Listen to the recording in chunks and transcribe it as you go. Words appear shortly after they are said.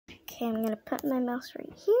Okay, I'm gonna put my mouse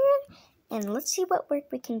right here, and let's see what work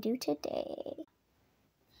we can do today.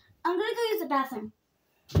 I'm gonna go use the bathroom.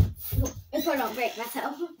 If I don't break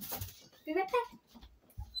myself. Be right back.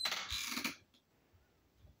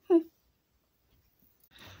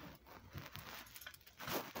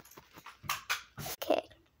 Okay.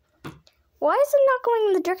 Why is it not going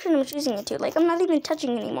in the direction I'm choosing it to? Like, I'm not even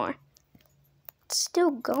touching anymore. It's still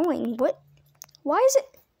going. What? Why is it?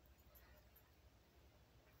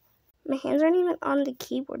 My hands aren't even on the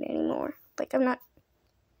keyboard anymore. Like, I'm not.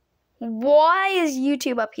 Why is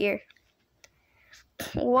YouTube up here?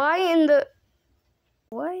 Why is the.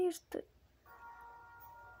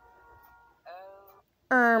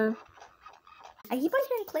 I keep on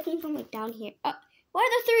hearing clicking from like down here. Why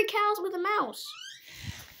are there 3 cows with a mouse?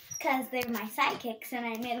 Because they're my sidekicks and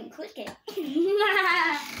I made them click it.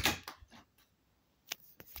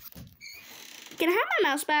 Can I have my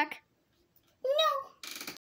mouse back? No.